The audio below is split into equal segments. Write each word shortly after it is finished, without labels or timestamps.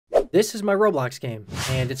This is my Roblox game,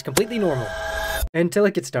 and it's completely normal. Until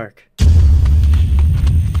it gets dark.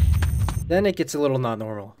 Then it gets a little not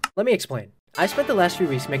normal. Let me explain. I spent the last few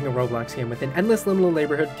weeks making a Roblox game with an endless liminal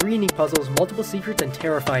neighborhood, 3 unique puzzles, multiple secrets, and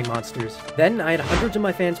terrifying monsters. Then I had hundreds of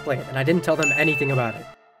my fans play it, and I didn't tell them anything about it.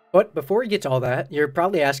 But before we get to all that, you're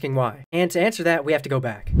probably asking why. And to answer that, we have to go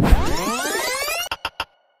back.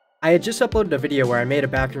 I had just uploaded a video where I made a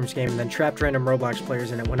bathrooms game and then trapped random Roblox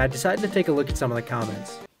players in it when I decided to take a look at some of the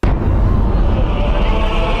comments.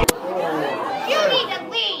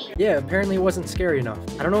 Yeah, apparently it wasn't scary enough.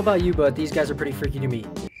 I don't know about you, but these guys are pretty freaky to me.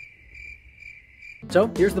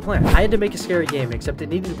 So, here's the plan. I had to make a scary game, except it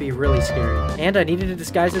needed to be really scary. And I needed to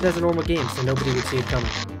disguise it as a normal game so nobody would see it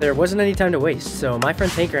coming. There wasn't any time to waste, so my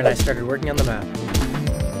friend Tanker and I started working on the map.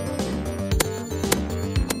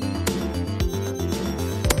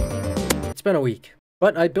 It's been a week,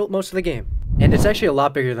 but I built most of the game. And it's actually a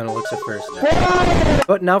lot bigger than it looks at first.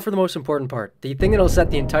 But now for the most important part, the thing that'll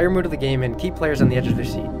set the entire mood of the game and keep players on the edge of their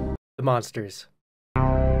seat. The monsters.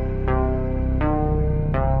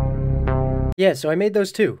 Yeah, so I made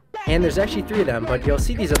those too. And there's actually 3 of them, but you'll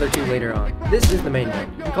see these other 2 later on. This is the main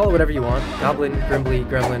one. You can call it whatever you want. Goblin, Grimbly,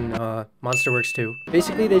 Gremlin, Monsterworks 2.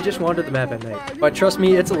 Basically, they just wandered the map at night. But trust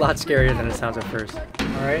me, it's a lot scarier than it sounds at first.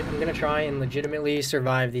 Alright, I'm gonna try and legitimately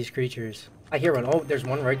survive these creatures. I hear one. Oh, there's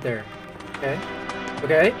one right there. Okay.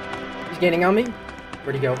 Okay. He's gaining on me.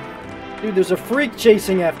 Where'd he go? Dude, there's a freak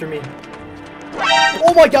chasing after me.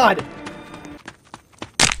 Oh my god!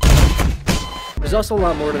 There's also a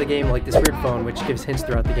lot more to the game, like this weird phone, which gives hints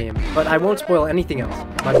throughout the game. But I won't spoil anything else.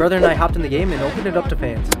 My brother and I hopped in the game and opened it up to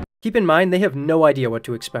fans. Keep in mind, they have no idea what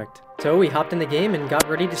to expect. So we hopped in the game and got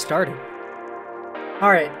ready to start it.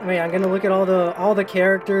 Alright, wait, I'm gonna look at all the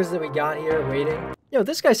characters that we got here waiting. Yo,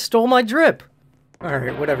 this guy stole my drip!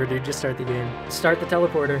 Alright, whatever, dude, just start the game. Start the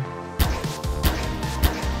teleporter.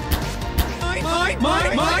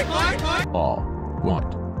 Oh, what?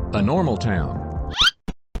 A normal town.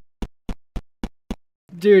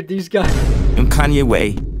 Dude, these guys... I'm Kanye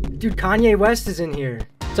West. Dude, Kanye West is in here.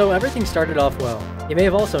 So everything started off well. You may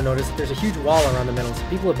have also noticed that there's a huge wall around the middle, so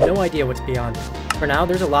people have no idea what's beyond it. For now,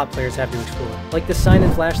 there's a lot players have to explore. Like the sign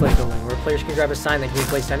and flashlight building, where players can grab a sign that can be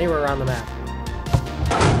placed anywhere around the map.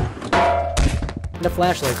 And a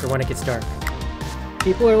flashlight for when it gets dark.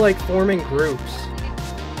 People are like forming groups.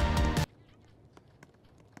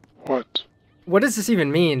 What? What does this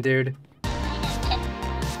even mean, dude?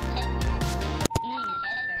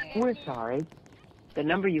 We're sorry. The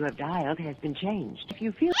number you have dialed has been changed. If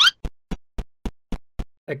you feel...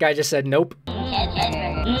 That guy just said nope.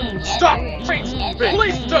 Stop! Please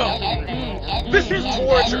don't! This is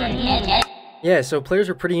torture! Yeah, so players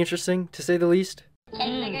were pretty interesting, to say the least.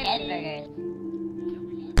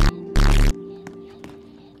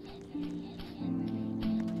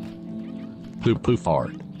 Poo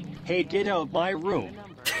fart. Hey, get out of my room.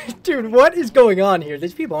 Dude, what is going on here?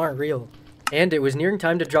 These people aren't real. And it was nearing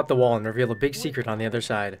time to drop the wall and reveal a big secret on the other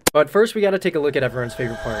side. But first we gotta take a look at everyone's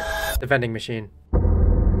favorite part. The vending machine.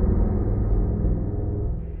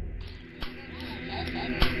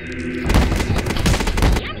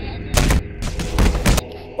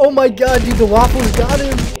 Oh my god, dude, the waffles got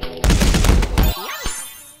him!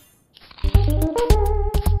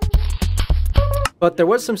 But there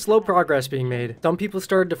was some slow progress being made. Some people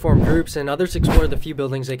started to form groups and others explored the few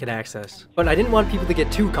buildings they could access. But I didn't want people to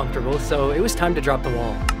get too comfortable, so it was time to drop the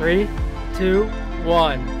wall. 3, 2,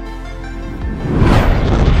 1.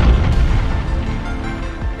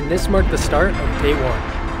 And this marked the start of day 1.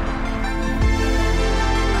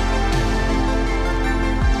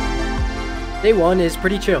 Day 1 is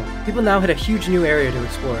pretty chill. People now had a huge new area to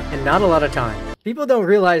explore, and not a lot of time. People don't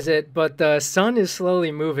realize it, but the sun is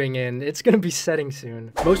slowly moving and it's gonna be setting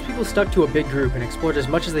soon. Most people stuck to a big group and explored as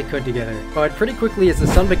much as they could together. But pretty quickly as the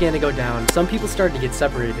sun began to go down, some people started to get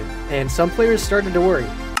separated. And some players started to worry.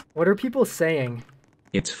 What are people saying?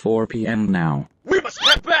 It's 4 p.m. now. We must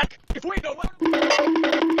head back if we know what...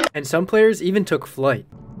 And some players even took flight.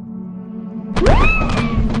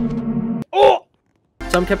 Oh!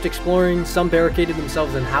 Some kept exploring, some barricaded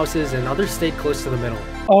themselves in houses, and others stayed close to the middle.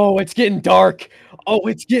 Oh, it's getting dark. Oh,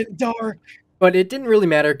 it's getting dark. But it didn't really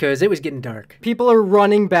matter because it was getting dark. People are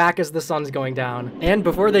running back as the sun's going down. And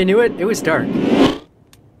before they knew it, it was dark.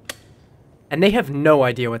 And they have no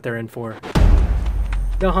idea what they're in for.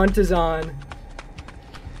 The hunt is on.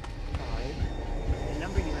 The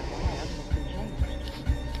number you have dialed has been changed.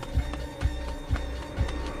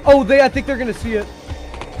 Oh, I think they're gonna see it.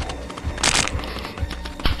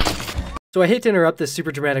 So I hate to interrupt this super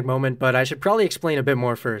dramatic moment, but I should probably explain a bit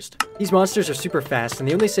more first. These monsters are super fast, and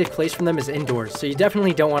the only safe place from them is indoors, so you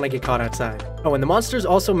definitely don't want to get caught outside. Oh, and the monsters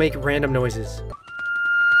also make random noises.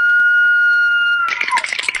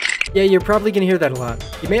 Yeah, you're probably gonna hear that a lot.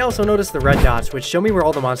 You may also notice the red dots, which show me where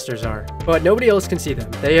all the monsters are, but nobody else can see them.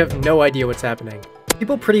 They have no idea what's happening.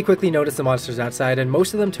 People pretty quickly noticed the monsters outside, and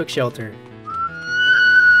most of them took shelter.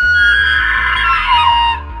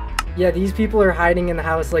 Yeah, these people are hiding in the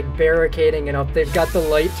house, like barricading it up. They've got the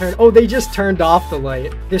light turned. Oh, they just turned off the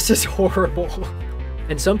light. This is horrible.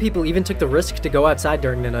 And some people even took the risk to go outside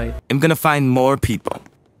during the night. I'm gonna find more people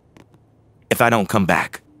if I don't come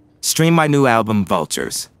back. Stream my new album,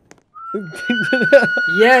 Vultures.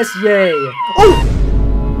 Yes, yay. Oh!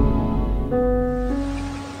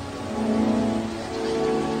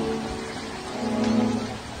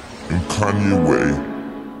 Kanye Way.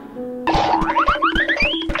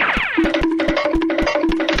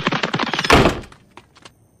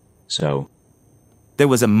 So, there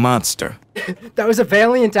was a monster. That was a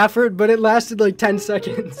valiant effort, but it lasted like 10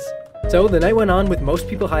 seconds. So the night went on with most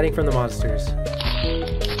people hiding from the monsters.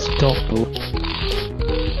 Stop.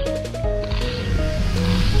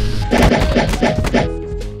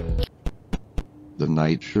 The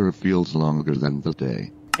night sure feels longer than the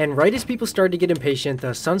day. And right as people started to get impatient,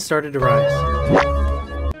 the sun started to rise.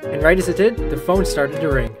 And right as it did, the phone started to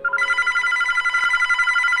ring.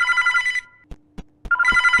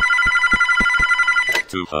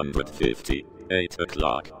 $250, 8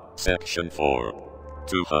 o'clock, section 4.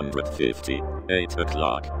 $250, 8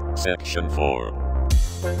 o'clock, section 4.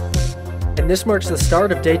 And this marks the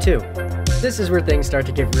start of day 2. This is where things start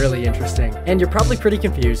to get really interesting. And you're probably pretty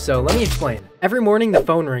confused, so let me explain. Every morning the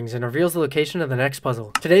phone rings and reveals the location of the next puzzle.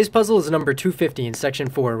 Today's puzzle is number 250 in section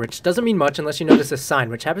 4, which doesn't mean much unless you notice a sign,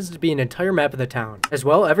 which happens to be an entire map of the town. As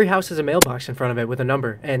well, every house has a mailbox in front of it with a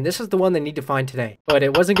number, and this is the one they need to find today. But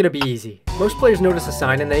it wasn't going to be easy. Most players notice a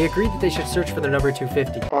sign and they agreed that they should search for the number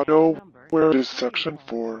 250. Otto, where is section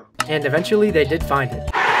 4? And eventually they did find it.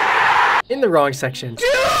 In the wrong section.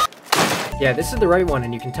 Yeah, this is the right one,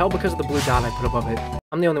 and you can tell because of the blue dot I put above it.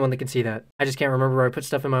 I'm the only one that can see that. I just can't remember where I put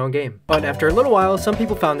stuff in my own game. But after a little while, some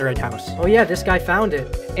people found the right house. Oh yeah, this guy found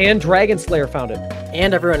it. And Dragon Slayer found it.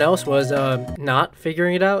 And everyone else was, not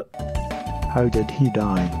figuring it out. How did he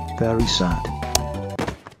die? Very sad.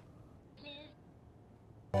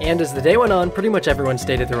 And as the day went on, pretty much everyone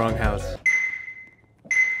stayed at the wrong house.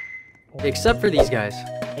 Except for these guys.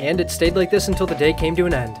 And it stayed like this until the day came to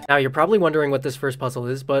an end. Now, you're probably wondering what this first puzzle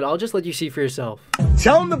is, but I'll just let you see for yourself.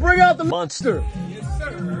 Tell him to bring out the monster. Yes,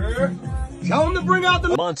 sir. Tell him to bring out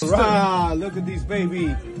the monster. Ah, look at these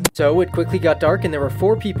baby. So it quickly got dark and there were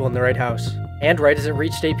 4 people in the right house. And right as it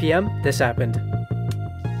reached 8 p.m., this happened.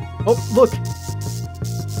 Oh, look!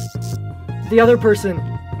 The other person!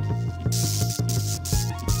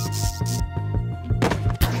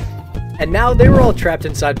 And now they were all trapped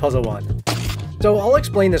inside Puzzle 1. So I'll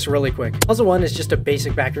explain this really quick. Puzzle 1 is just a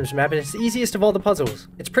basic backrooms map and it's the easiest of all the puzzles.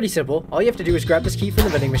 It's pretty simple. All you have to do is grab this key from the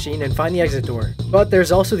vending machine and find the exit door. But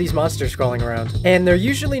there's also these monsters crawling around. And they're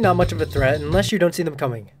usually not much of a threat unless you don't see them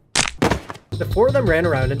coming. The 4 of them ran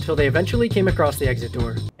around until they eventually came across the exit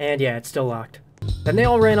door. And yeah, it's still locked. Then they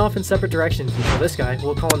all ran off in separate directions until this guy,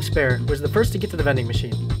 we'll call him Spare, was the first to get to the vending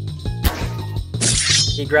machine.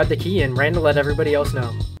 He grabbed the key and ran to let everybody else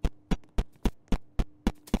know.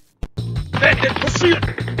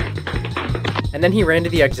 And then he ran to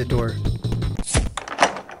the exit door.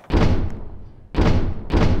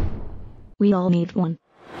 We all need one.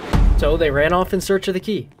 So they ran off in search of the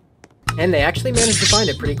key. And they actually managed to find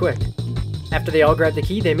it pretty quick. After they all grabbed the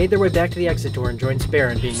key, they made their way back to the exit door and joined Spare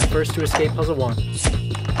in being the first to escape Puzzle 1.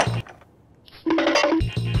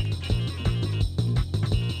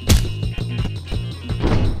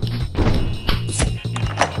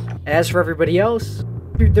 As for everybody else,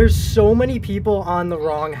 dude, there's so many people on the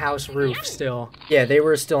wrong house roof still. Yeah, they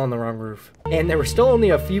were still on the wrong roof. And there were still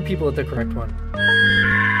only a few people at the correct one.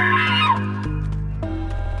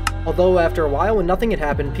 Although after a while, when nothing had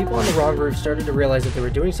happened, people on the wrong roof started to realize that they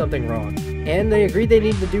were doing something wrong. And they agreed they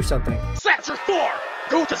needed to do something. Sector 4!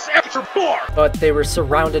 Go to Sector 4! But they were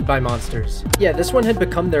surrounded by monsters. Yeah, this one had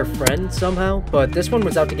become their friend somehow, but this one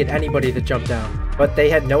was out to get anybody that jumped down. But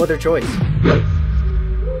they had no other choice.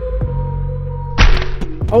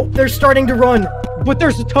 Oh, they're starting to run! But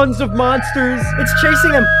there's tons of monsters! It's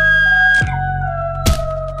chasing them!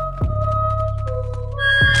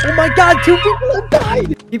 Oh my god, 2 people have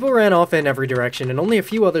died! People ran off in every direction, and only a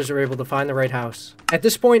few others were able to find the right house. At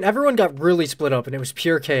this point, everyone got really split up, and it was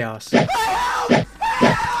pure chaos. Oh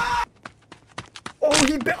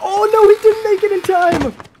no, he didn't make it in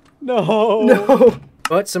time! No! No!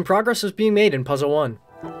 But some progress was being made in Puzzle 1.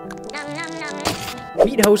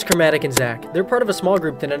 Meet host Chromatic and Zach. They're part of a small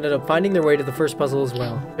group that ended up finding their way to the first puzzle as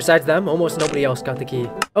well. Besides them, almost nobody else got the key.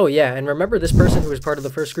 Oh yeah, and remember this person who was part of the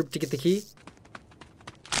first group to get the key?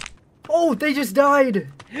 Oh, they just died!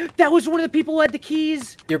 That was one of the people who had the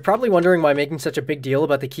keys! You're probably wondering why I'm making such a big deal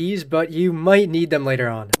about the keys, but you might need them later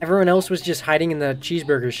on. Everyone else was just hiding in the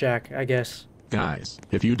cheeseburger shack, I guess. Guys,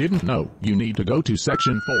 if you didn't know, you need to go to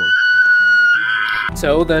section 4.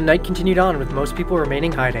 So the night continued on with most people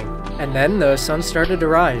remaining hiding. And then the sun started to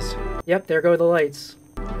rise. Yep, there go the lights.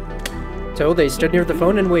 So they stood near the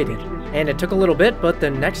phone and waited. And it took a little bit, but the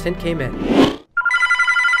next hint came in.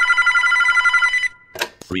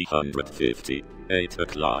 350, 8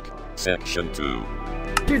 o'clock, section 2.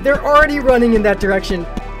 Dude, they're already running in that direction.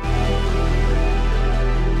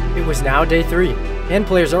 It was now day 3, and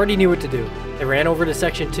players already knew what to do. They ran over to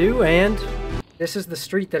section 2, and this is the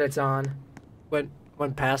street that it's on.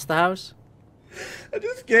 Went past the house. I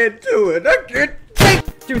just can't do it. I can't.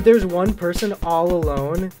 Dude, there's one person all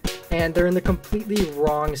alone, and they're in the completely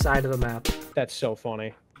wrong side of the map. That's so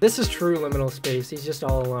funny. This is true liminal space. He's just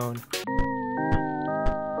all alone.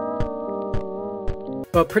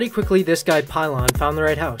 But pretty quickly, this guy Pylon found the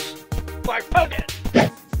right house. I found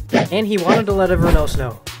it! And he wanted to let everyone else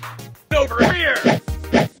know. Over here!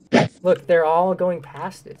 Look, they're all going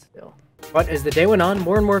past it still. But as the day went on,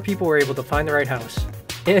 more and more people were able to find the right house.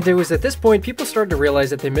 And it was at this point people started to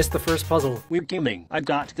realize that they missed the first puzzle. We're gaming. I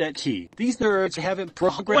got that key. These nerds haven't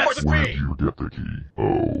progressed. Where did you get the key?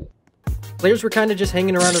 Oh. Players were kind of just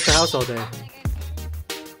hanging around at the house all day.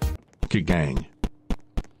 Key gang.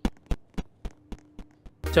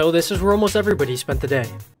 So this is where almost everybody spent the day.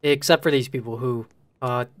 Except for these people who,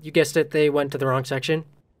 you guessed it, they went to the wrong section.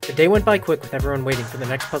 The day went by quick with everyone waiting for the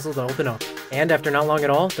next puzzle to open up. And after not long at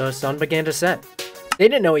all, the sun began to set. They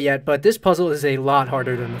didn't know it yet, but this puzzle is a lot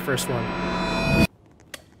harder than the first one.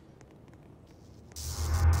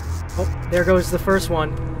 Oh, there goes the first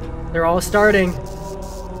one. They're all starting.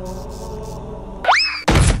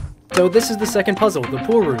 So this is the second puzzle, the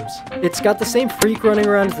pool rooms. It's got the same freak running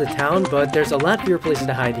around as the town, but there's a lot fewer places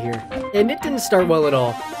to hide here. And it didn't start well at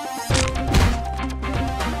all.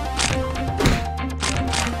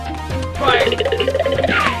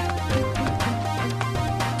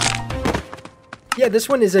 Yeah, this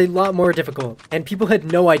one is a lot more difficult, and people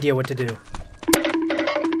had no idea what to do.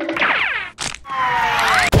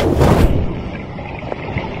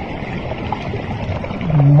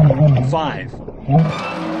 Five.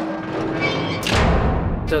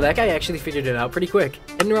 So that guy actually figured it out pretty quick.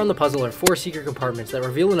 Hidden around the puzzle are 4 secret compartments that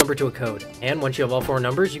reveal a number to a code. And once you have all 4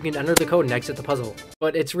 numbers, you can enter the code and exit the puzzle.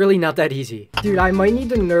 But it's really not that easy. Dude, I might need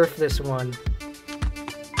to nerf this one.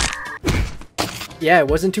 Yeah, I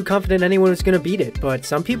wasn't too confident anyone was gonna beat it, but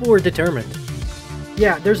some people were determined.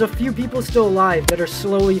 Yeah, there's a few people still alive that are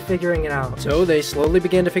slowly figuring it out. So they slowly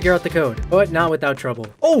began to figure out the code, but not without trouble.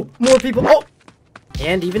 Oh, more people, oh!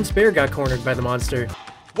 And even Spare got cornered by the monster.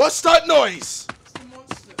 What's that noise?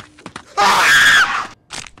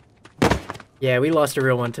 Yeah, we lost a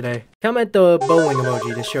real one today. Comment the bowling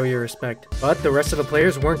emoji to show your respect. But the rest of the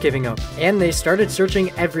players weren't giving up, and they started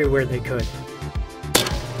searching everywhere they could.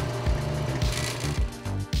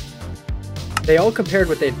 They all compared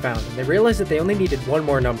what they'd found, and they realized that they only needed 1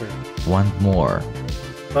 more number. 1 more.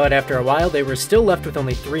 But after a while, they were still left with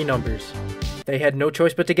only 3 numbers. They had no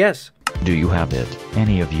choice but to guess. Do you have it,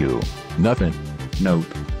 any of you? Nothing. Nope.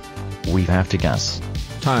 We have to guess.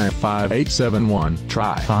 Time 5871.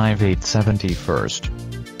 Try. 5870 first.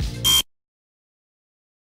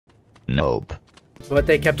 Nope. But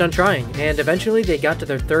they kept on trying, and eventually they got to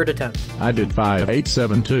their 3rd attempt. I did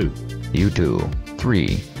 5872. You do.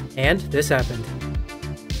 3. And this happened.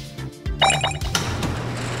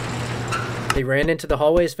 They ran into the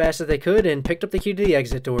hallway as fast as they could and picked up the key to the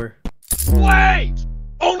exit door. Wait!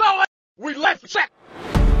 Oh no! We left check!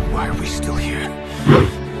 Why are we still here?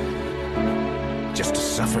 Just to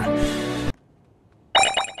suffer?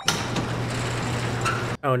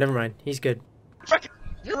 Oh, never mind. He's good.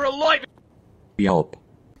 You're alive! Yelp.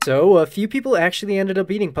 So, a few people actually ended up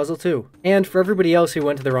beating Puzzle 2. And for everybody else who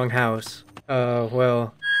went to the wrong house,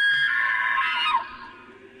 well...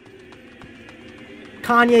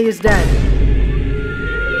 Kanye is dead!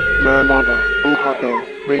 Manana, Ohio,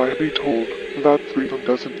 may I be told that freedom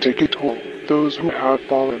doesn't take a toll. Those who have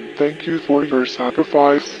fallen, thank you for your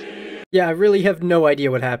sacrifice. Yeah, I really have no idea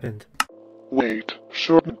what happened. Wait,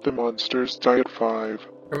 shouldn't the monsters die at 5?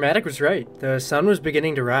 Chromatic was right. The sun was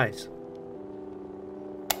beginning to rise.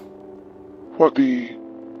 What the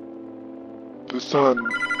sun.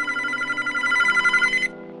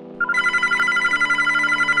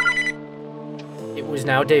 It was was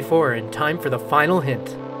now day 4 and time for the final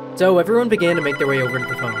hint. So everyone began to make their way over to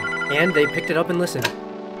the phone, and they picked it up and listened.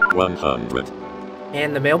 100.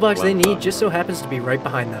 And the mailbox they need just so happens to be right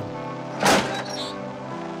behind them.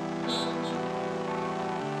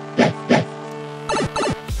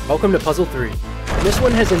 Welcome to Puzzle 3. And this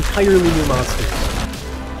one has entirely new monsters.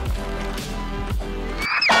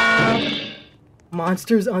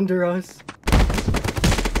 Monsters under us.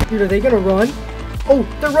 Dude, are they gonna run? Oh,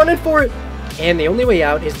 they're running for it! And the only way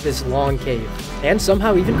out is this long cave. And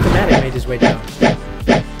somehow even Chromatic made his way down.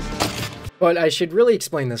 But I should really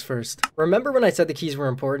explain this first. Remember when I said the keys were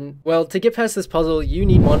important? Well, to get past this puzzle, you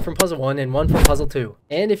need one from Puzzle 1 and one from Puzzle 2.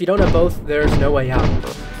 And if you don't have both, there's no way out.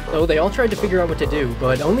 So they all tried to figure out what to do,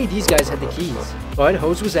 but only these guys had the keys. But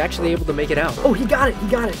Hose was actually able to make it out. Oh, he got it! He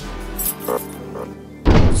got it!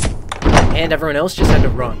 And everyone else just had to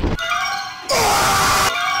run.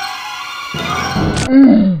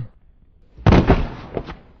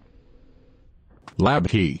 Lab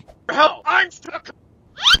key. Help! I'm stuck!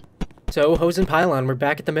 So Hose and Pylon were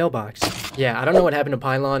back at the mailbox. Yeah, I don't know what happened to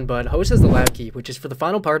Pylon, but Hose has the lab key, which is for the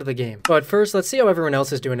final part of the game. But first, let's see how everyone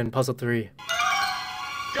else is doing in Puzzle 3.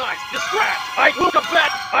 Guys, distract! I will come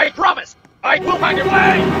back! I promise! I will find your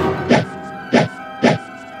way!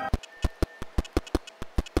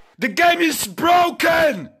 The game is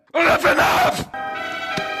broken! Enough, enough!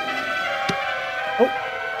 Oh,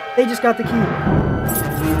 they just got the key.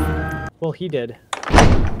 Well, he did.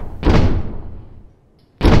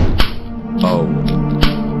 Oh.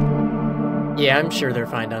 Yeah, I'm sure they're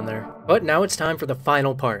fine down there. But now it's time for the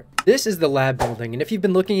final part. This is the lab building, and if you've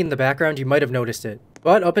been looking in the background, you might have noticed it.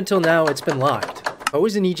 But up until now, it's been locked.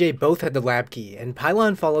 Hose and EJ both had the lab key, and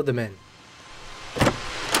Pylon followed them in.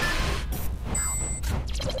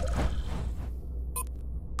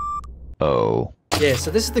 Oh. Yeah,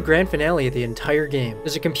 so this is the grand finale of the entire game.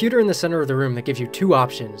 There's a computer in the center of the room that gives you 2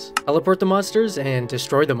 options. Teleport the monsters and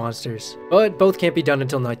destroy the monsters. But both can't be done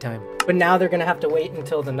until nighttime. But now they're gonna have to wait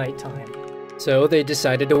until the nighttime. So they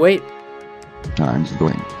decided to wait. Time's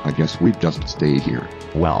going. I guess we just stay here.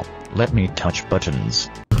 Well, let me touch buttons.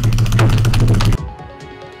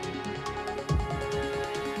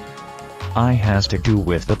 I has to do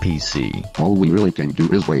with the PC. All we really can do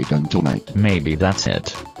is wait until night. Maybe that's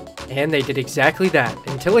it. And they did exactly that,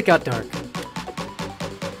 until it got dark.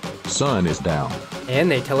 Sun is down. And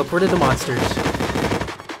they teleported the monsters.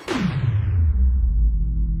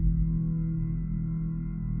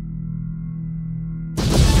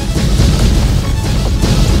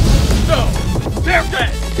 No! They're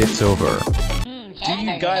dead! It's over. Do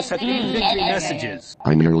you guys have any victory messages?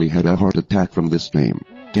 I nearly had a heart attack from this game.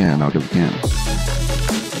 10 out of 10.